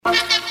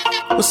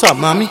What's up,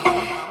 mommy?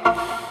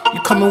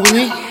 You coming with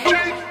me?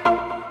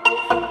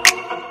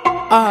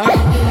 Alright.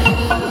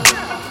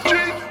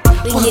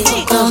 Wanna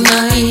fuck all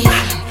night,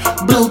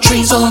 blow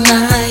trees all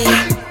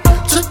night.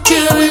 Took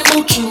care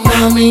of you,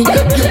 mommy.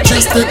 You're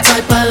just the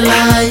type I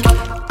like.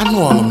 I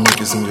know all them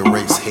niggas in your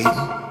race hating,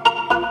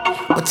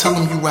 but tell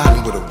them you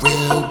riding with a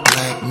real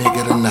black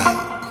nigga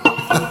tonight.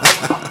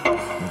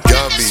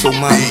 So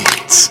mommy,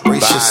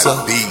 brace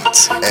yourself,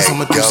 cause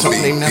I'ma do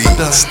something they never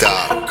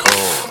done.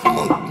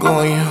 I'ma go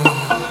on you.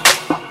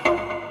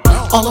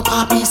 All the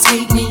poppies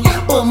hate me,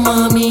 but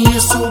mommy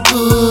is so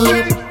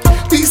good.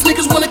 These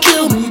niggas wanna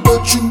kill me,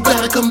 but you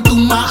gotta come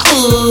through my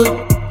hood.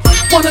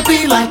 Wanna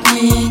be like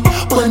me,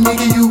 but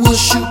nigga you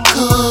wish you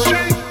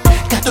could.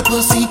 Got the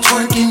pussy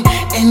twerking,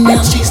 and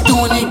now she's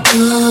doing it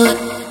good.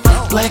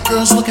 Black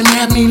girls looking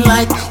at me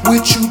like,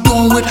 what you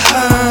doing with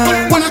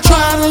her? When I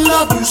try to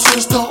love you,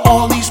 sister,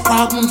 all these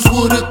problems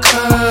would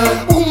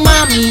occur. Ooh,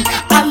 mommy,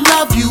 I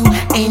love you,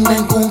 ain't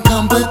nothing gon'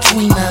 come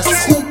between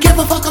us. Who give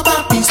a fuck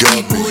about these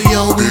people,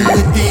 yo? We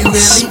what they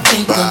really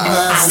think of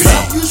us. I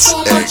love you so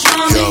much,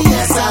 mommy,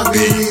 yes, I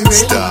really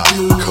do.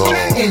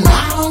 And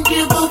I don't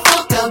give a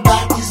fuck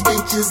about these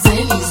bitches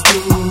and these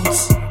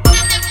dudes.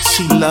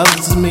 She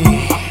loves me,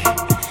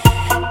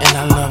 and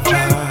I love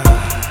her.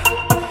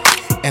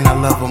 And I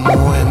love her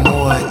more and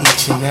more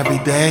each and every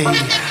day.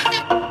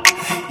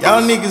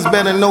 Y'all niggas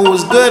better know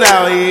what's good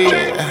out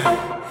here,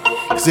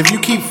 cause if you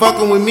keep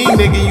fucking with me,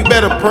 nigga, you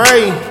better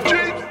pray.